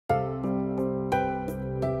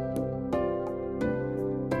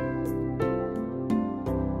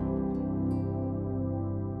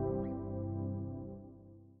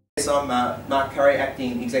I'm Mark Curry,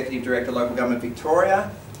 Acting Executive Director, Local Government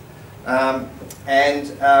Victoria.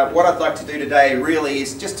 What I'd like to do today really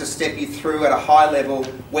is just to step you through at a high level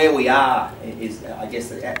where we are, is I guess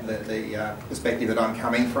the perspective that I'm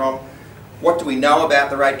coming from. What do we know about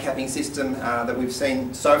the rate capping system that we've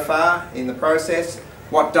seen so far in the process?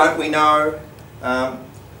 What don't we know?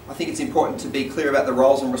 I think it's important to be clear about the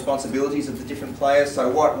roles and responsibilities of the different players. So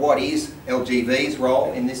what is LGV's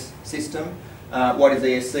role in this system? What is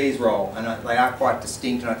ESC's role? And they are quite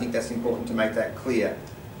distinct, and I think that's important to make that clear.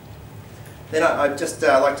 Then I'd just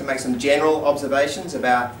like to make some general observations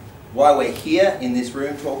about why we're here in this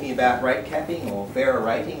room talking about rate capping or fairer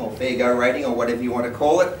rating or fair go rating or whatever you want to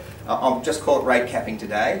call it. I'll just call it rate capping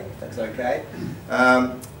today, if that's okay.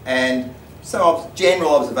 And some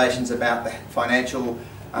general observations about the financial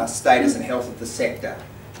status and health of the sector.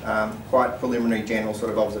 Quite preliminary general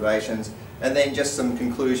sort of observations. And then just some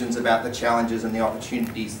conclusions about the challenges and the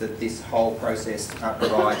opportunities that this whole process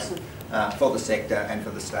provides for the sector and for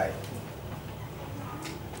the state.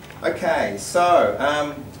 Okay,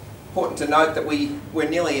 so important to note that we're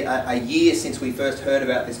nearly a year since we first heard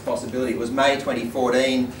about this possibility. It was May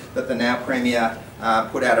 2014 that the now Premier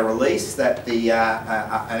put out a release that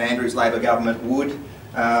an Andrews Labor government would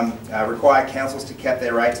require councils to cap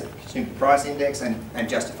their rates at the Consumer Price Index and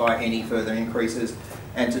justify any further increases,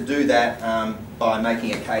 and to do that by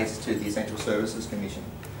making a case to the Essential Services Commission.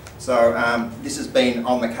 So this has been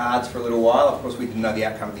on the cards for a little while. Of course, we didn't know the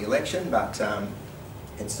outcome of the election, but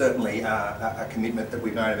it's certainly a commitment that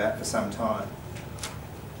we've known about for some time.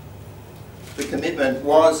 The commitment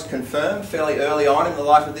was confirmed fairly early on in the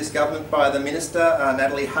life of this government by the Minister,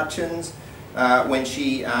 Natalie Hutchins, when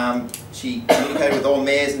she communicated with all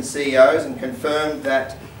mayors and CEOs and confirmed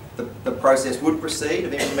that the process would proceed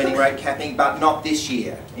of implementing rate capping, but not this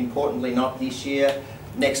year. Importantly, not this year,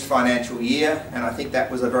 next financial year. And I think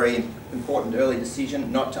that was a very important early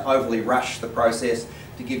decision, not to overly rush the process,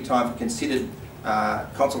 to give time for considered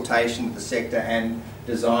consultation with the sector and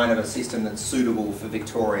design of a system that's suitable for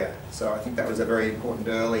Victoria. So I think that was a very important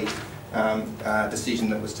early decision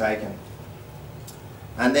that was taken.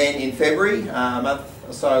 And then in February, a month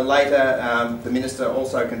or so later, the Minister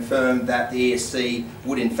also confirmed that the ESC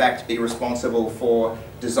would in fact be responsible for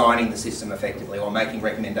designing the system effectively, or making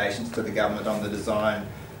recommendations to the government on the design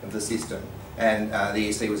of the system. And the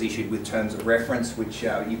ESC was issued with terms of reference, which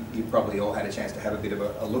you probably all had a chance to have a bit of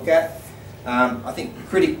a look at. I think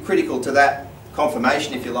critical to that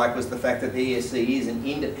confirmation, if you like, was the fact that the ESC is an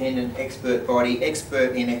independent expert body,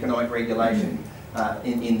 expert in economic regulation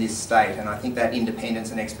in this state, and I think that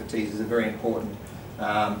independence and expertise is a very important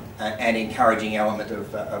and encouraging element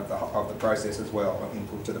of the process as well,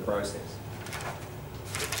 input to the process.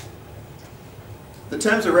 The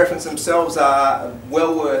terms of reference themselves are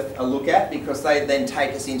well worth a look at, because they then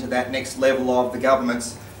take us into that next level of the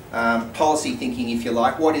government's policy thinking, if you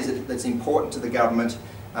like. What is it that's important to the government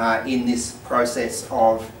in this process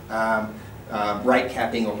of rate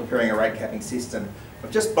capping or preparing a rate capping system? I've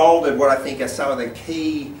just bolded what I think are some of the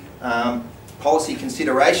key policy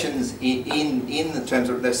considerations in the terms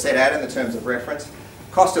of, they're set out in the terms of reference.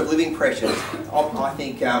 Cost of living pressures, I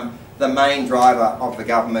think the main driver of the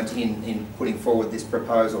government in putting forward this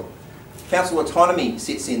proposal. Council autonomy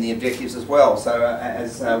sits in the objectives as well, so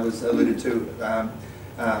as was alluded to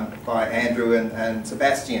by Andrew and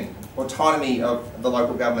Sebastian, autonomy of the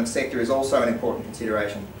local government sector is also an important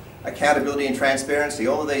consideration. Accountability and transparency,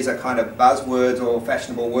 all of these are kind of buzzwords or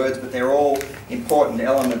fashionable words, but they're all important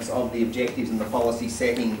elements of the objectives and the policy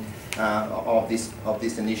setting of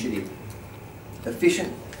this initiative.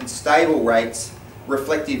 Efficient and stable rates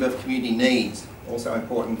reflective of community needs, also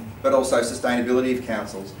important, but also sustainability of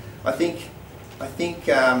councils. I think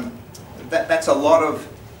that's a lot of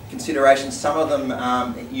considerations. Some of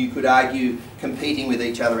them you could argue competing with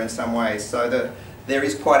each other in some ways, so that there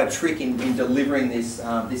is quite a trick in delivering this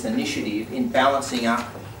initiative, in balancing up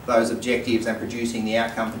those objectives and producing the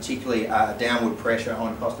outcome, particularly downward pressure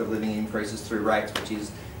on cost of living increases through rates, which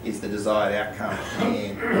is the desired outcome in the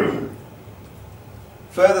end.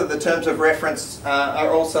 Further, the terms of reference are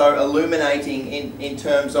also illuminating in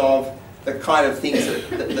terms of the kind of things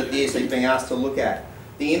that the ESC is being asked to look at.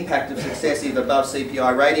 The impact of successive above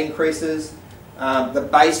CPI rate increases, the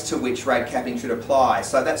base to which rate capping should apply.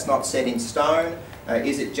 So that's not set in stone.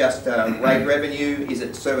 Is it just rate revenue? Is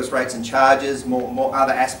it service rates and charges? More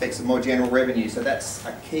other aspects of more general revenue. So that's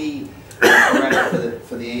a key parameter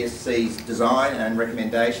for the ESC's design and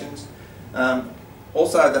recommendations.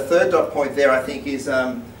 Also, the third dot point there, I think, is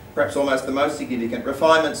perhaps almost the most significant: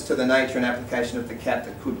 refinements to the nature and application of the cap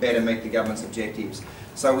that could better meet the government's objectives.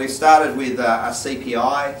 So we've started with a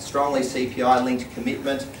CPI, strongly CPI-linked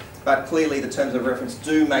commitment but clearly the terms of reference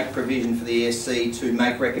do make provision for the ESC to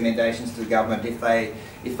make recommendations to the government if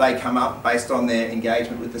they come up based on their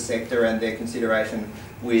engagement with the sector and their consideration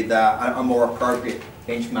with a more appropriate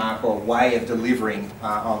benchmark or way of delivering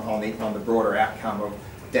on the broader outcome of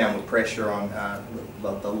downward pressure on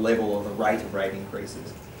the level or the rate of rate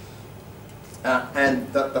increases.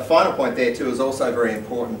 And the final point there too is also very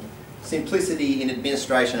important. Simplicity in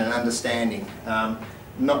administration and understanding.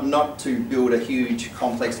 Not to build a huge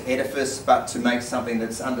complex edifice, but to make something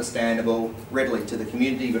that's understandable readily to the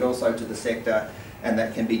community but also to the sector, and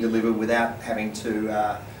that can be delivered without having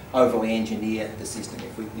to overly engineer the system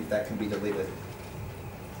if that can be delivered.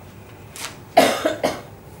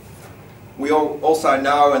 We all also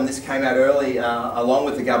know, and this came out early along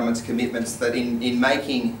with the government's commitments, that in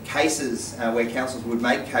making cases where councils would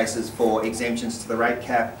make cases for exemptions to the rate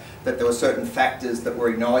cap, that there were certain factors that were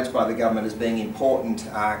acknowledged by the government as being important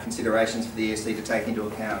considerations for the ESC to take into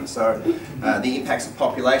account. So the impacts of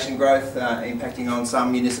population growth impacting on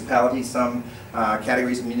some municipalities, some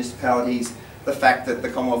categories of municipalities, the fact that the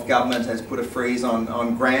Commonwealth Government has put a freeze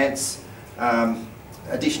on grants,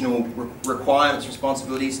 additional requirements,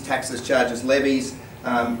 responsibilities, taxes, charges, levies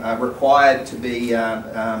required to be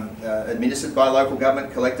administered by local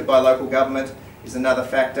government, collected by local government is another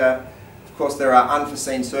factor. Of course, there are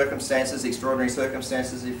unforeseen circumstances, extraordinary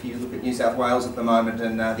circumstances. If you look at New South Wales at the moment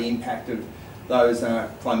and the impact of those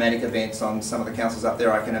climatic events on some of the councils up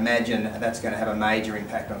there, I can imagine that's going to have a major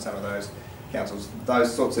impact on some of those councils.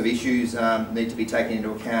 Those sorts of issues need to be taken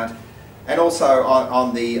into account. And also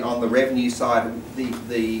on the revenue side,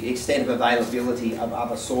 the extent of availability of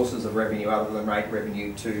other sources of revenue other than rate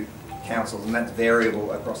revenue to councils, and that's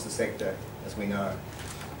variable across the sector, as we know.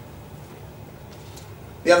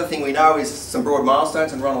 The other thing we know is some broad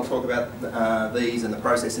milestones, and Ron will talk about these and the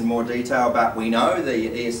process in more detail, but we know the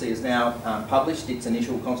ESC has now published its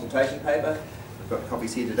initial consultation paper. We've got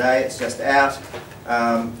copies here today, it's just out.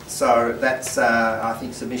 So that's, I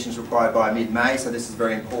think, submissions required by mid-May, so this is a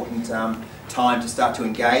very important time to start to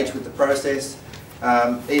engage with the process.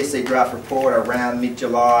 ESC draft report around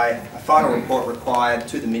mid-July, a final report required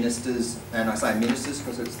to the ministers, and I say ministers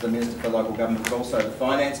because it's the Minister for Local Government but also the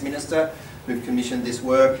Finance Minister who've commissioned this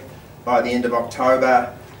work by the end of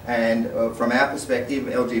October, and from our perspective,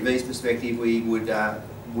 LGV's perspective, we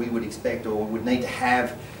would expect or would need to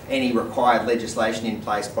have any required legislation in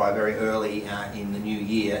place by very early in the new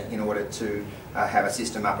year in order to have a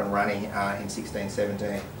system up and running in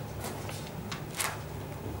 16-17.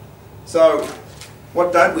 So,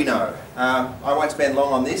 what don't we know? I won't spend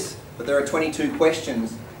long on this, but there are 22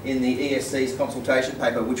 questions in the ESC's consultation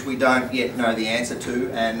paper which we don't yet know the answer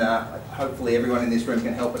to, and hopefully everyone in this room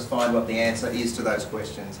can help us find what the answer is to those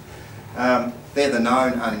questions. They're the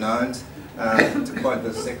known unknowns. To quote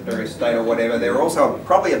the Secretary of State or whatever, there are also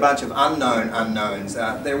probably a bunch of unknown unknowns.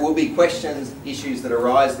 There will be questions, issues that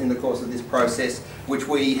arise in the course of this process which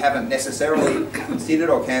we haven't necessarily considered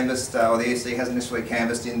or canvassed, or the ESC hasn't necessarily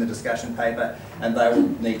canvassed in the discussion paper, and they will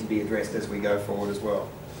need to be addressed as we go forward as well.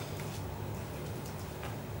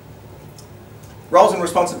 Roles and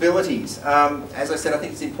responsibilities. As I said, I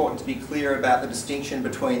think it's important to be clear about the distinction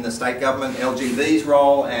between the state government, LGV's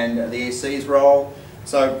role, and the ESC's role.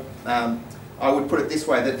 So I would put it this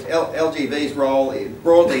way, that LGV's role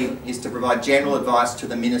broadly is to provide general advice to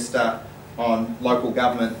the Minister on local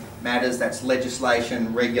government matters, that's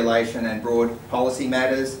legislation, regulation and broad policy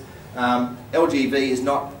matters. LGV is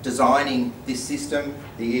not designing this system,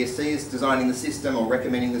 the ESC is designing the system or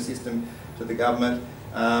recommending the system to the government.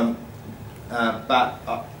 But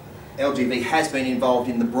LGV has been involved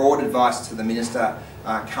in the broad advice to the Minister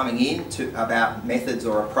coming in about methods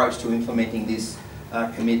or approach to implementing this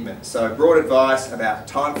commitment. So broad advice about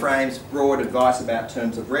timeframes, broad advice about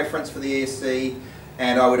terms of reference for the ESC,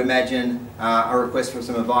 and I would imagine a request for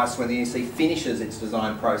some advice when the ESC finishes its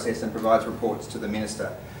design process and provides reports to the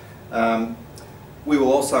Minister. We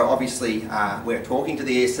will also, obviously, we're talking to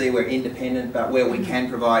the ESC, we're independent, but where we can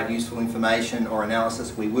provide useful information or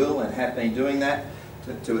analysis, we will and have been doing that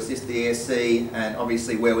to assist the ESC, and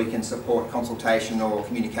obviously where we can support consultation or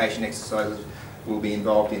communication exercises, we'll be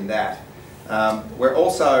involved in that. We're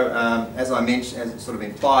also, as I mentioned, as sort of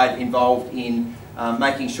implied, involved in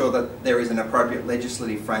making sure that there is an appropriate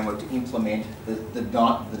legislative framework to implement the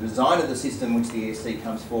design of the system which the ESC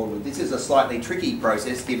comes forward with. This is a slightly tricky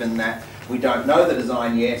process given that we don't know the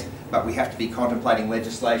design yet, but we have to be contemplating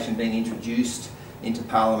legislation being introduced into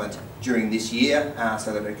Parliament during this year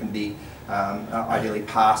so that it can be ideally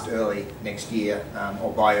passed early next year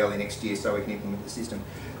or by early next year so we can implement the system.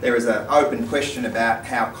 There is an open question about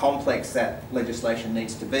how complex that legislation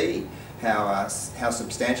needs to be, how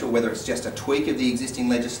substantial, whether it's just a tweak of the existing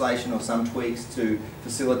legislation or some tweaks to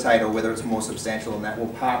facilitate, or whether it's more substantial, and that will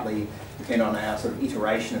partly depend on our sort of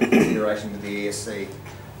iteration and consideration with the ESC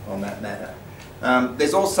on that matter.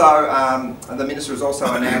 There's also, the Minister has also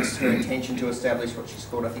announced her intention to establish what she's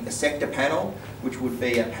called, I think, a sector panel, which would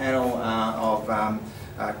be a panel of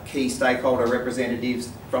key stakeholder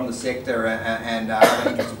representatives from the sector and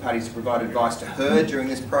other interested parties to provide advice to her during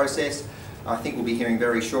this process. I think we'll be hearing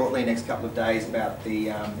very shortly, next couple of days, about the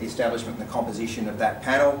establishment and the composition of that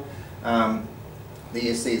panel. The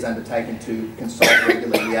ESC has undertaken to consult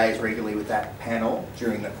regularly, liaise regularly with that panel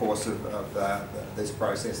during the course of this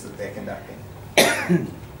process that they're conducting.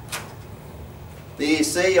 The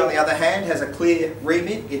ESC, on the other hand, has a clear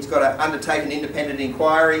remit. It's got to undertake an independent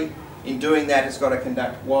inquiry. In doing that, it's got to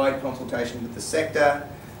conduct wide consultation with the sector.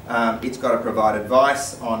 It's got to provide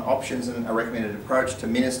advice on options and a recommended approach to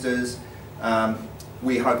ministers.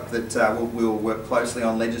 We hope that we'll work closely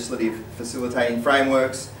on legislative facilitating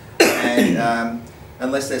frameworks, and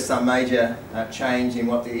unless there's some major change in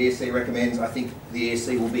what the ESC recommends, I think the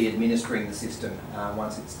ESC will be administering the system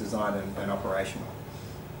once it's designed and operational.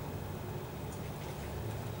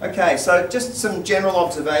 Okay, so just some general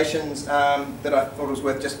observations that I thought was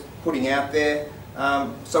worth just putting out there.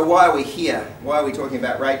 So why are we here? Why are we talking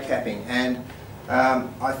about rate capping? And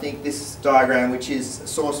I think this diagram, which is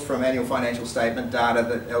sourced from annual financial statement data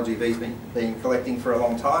that LGV's been collecting for a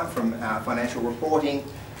long time from financial reporting,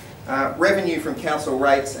 revenue from council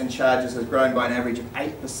rates and charges has grown by an average of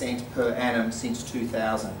 8% per annum since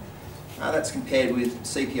 2000. That's compared with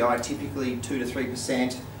CPI, typically 2 to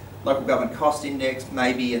 3%. Local government cost index,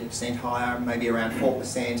 maybe 1% higher, maybe around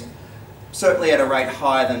 4%. Certainly at a rate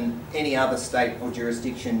higher than any other state or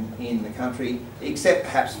jurisdiction in the country, except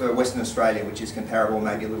perhaps for Western Australia, which is comparable,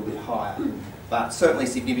 maybe a little bit higher, but certainly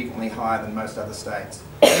significantly higher than most other states.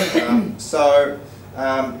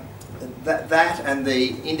 That and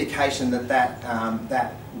the indication that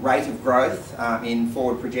that rate of growth in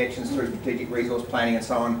forward projections through strategic resource planning and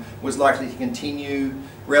so on was likely to continue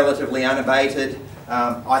relatively unabated,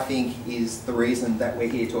 I think is the reason that we're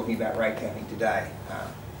here talking about rate capping today.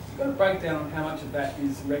 You've got a breakdown on how much of that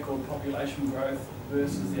is record population growth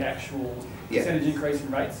versus the actual percentage increase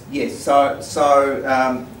in rates? Yes,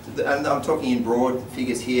 and I'm talking in broad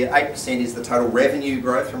figures here. 8% is the total revenue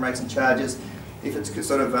growth from rates and charges. If it's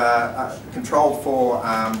sort of controlled for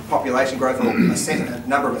population growth or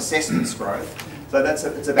number of assessments growth, so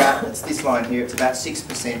it's this line here. It's about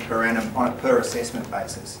 6% per annum on a per assessment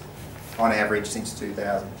basis, on average since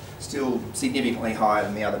 2000. Still significantly higher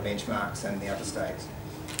than the other benchmarks and the other states.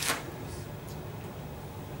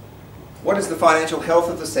 What is the financial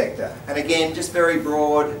health of the sector? And again, just very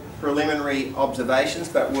broad preliminary observations,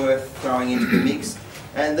 but worth throwing into the mix.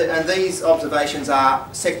 And these observations are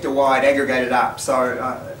sector-wide, aggregated up. So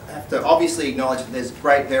I have to obviously acknowledge that there's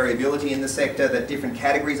great variability in the sector, that different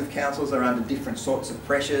categories of councils are under different sorts of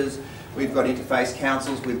pressures. We've got interface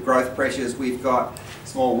councils with growth pressures. We've got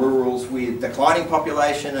small rurals with declining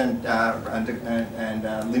population and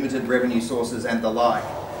limited revenue sources and the like.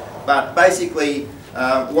 But basically,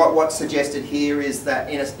 what's suggested here is that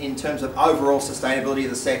in terms of overall sustainability of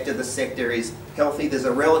the sector is healthy. There's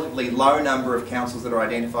a relatively low number of councils that are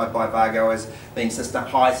identified by VLGA as being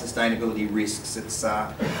high sustainability risks. It's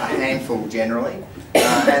a handful generally,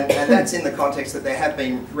 and that's in the context that there have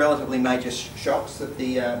been relatively major shocks that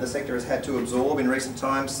the sector has had to absorb in recent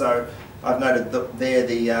times. So I've noted there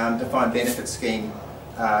the defined benefit scheme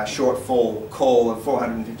shortfall call of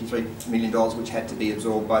 $453 million, which had to be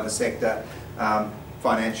absorbed by the sector.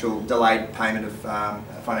 Financial delayed payment of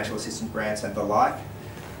financial assistance grants and the like.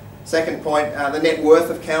 Second point, the net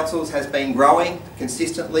worth of councils has been growing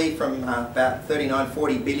consistently from about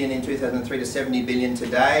 39-40 billion in 2003 to 70 billion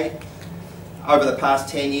today. Over the past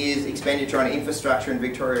 10 years, expenditure on infrastructure in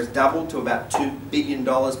Victoria has doubled to about $2 billion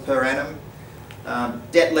per annum.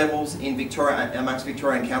 Debt levels in Victoria, amongst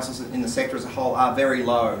Victorian councils in the sector as a whole, are very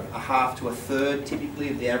low, a half to a third typically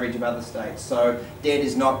of the average of other states. So debt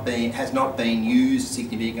has not been used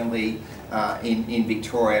significantly in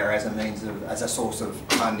Victoria as a means of, as a source of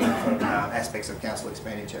funding for aspects of council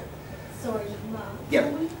expenditure. Sorry, Mark. Yep.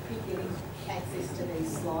 Can we be getting access to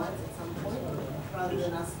these slides at some point, rather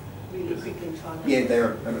than us really quickly trying to? Yeah,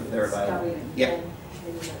 they're available. Yep.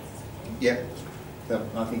 Yep. So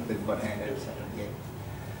I think they've got handouts. Yeah.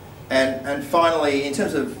 And finally, in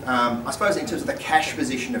terms of, I suppose in terms of the cash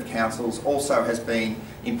position of councils, also has been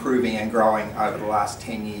improving and growing over the last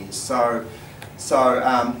 10 years. So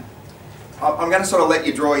I'm going to sort of let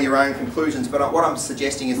you draw your own conclusions, but what I'm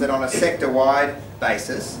suggesting is that on a sector-wide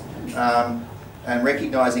basis, and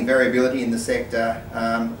recognising variability in the sector,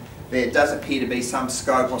 there does appear to be some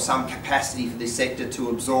scope or some capacity for this sector to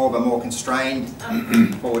absorb a more constrained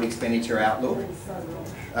forward expenditure outlook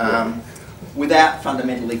without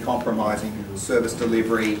fundamentally compromising service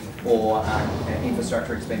delivery or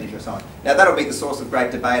infrastructure expenditure or so on. Now that'll be the source of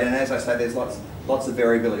great debate, and as I say, there's lots of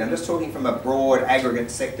variability. I'm just talking from a broad aggregate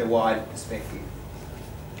sector-wide perspective.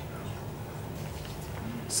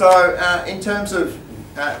 So in terms of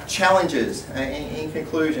challenges, in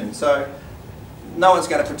conclusion, so no one's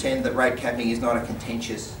going to pretend that rate capping is not a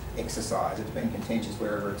contentious exercise. It's been contentious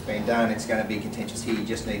wherever it's been done. It's going to be contentious here. You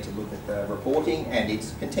just need to look at the reporting, and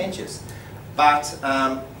it's contentious. But,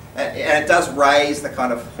 and it does raise the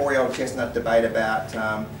kind of hoary old chestnut debate about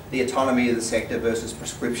the autonomy of the sector versus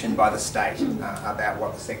prescription by the state about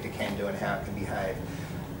what the sector can do and how it can behave.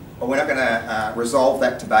 But we're not going to resolve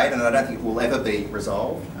that debate, and I don't think it will ever be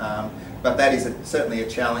resolved. But that is certainly a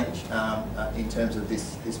challenge in terms of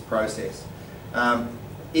this process.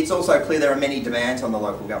 It's also clear there are many demands on the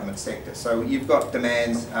local government sector. So you've got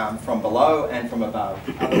demands from below and from above.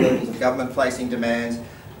 Other levels of government placing demands,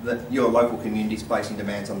 your local communities placing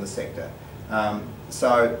demands on the sector.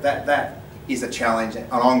 So that is a challenge, an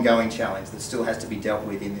ongoing challenge that still has to be dealt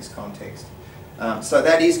with in this context. So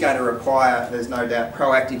that is going to require, there's no doubt,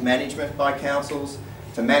 proactive management by councils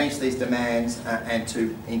to manage these demands and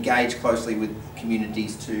to engage closely with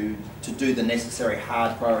communities to do the necessary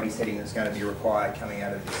hard priority setting that's going to be required coming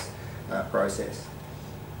out of this process.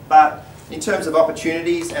 But in terms of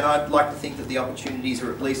opportunities, and I'd like to think that the opportunities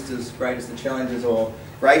are at least as great as the challenges or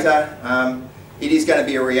greater, it is going to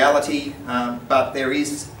be a reality, but there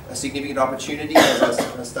is a significant opportunity, as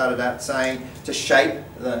I started out saying, to shape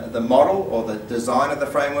the model or the design of the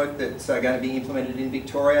framework that's going to be implemented in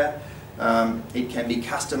Victoria. It can be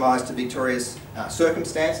customised to Victoria's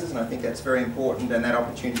circumstances, and I think that's very important, and that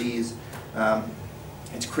opportunity is,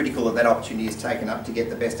 it's critical that that opportunity is taken up to get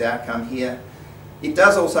the best outcome here. It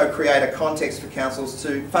does also create a context for councils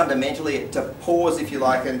to fundamentally, to pause if you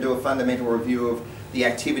like, and do a fundamental review of the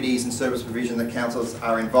activities and service provision that councils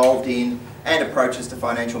are involved in and approaches to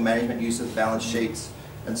financial management, use of balance sheets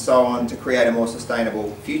and so on, to create a more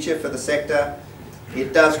sustainable future for the sector.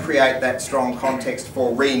 It does create that strong context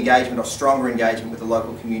for re-engagement or stronger engagement with the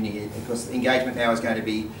local community, because engagement now is going to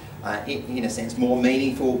be, in a sense, more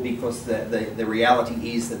meaningful, because the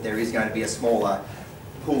reality is that there is going to be a smaller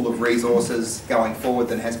pool of resources going forward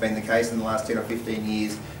than has been the case in the last 10 or 15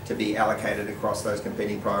 years to be allocated across those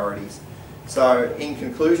competing priorities. So in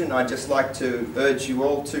conclusion, I'd just like to urge you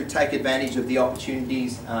all to take advantage of the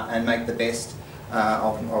opportunities and make the best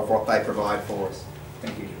of what they provide for us.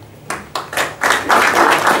 Thank you.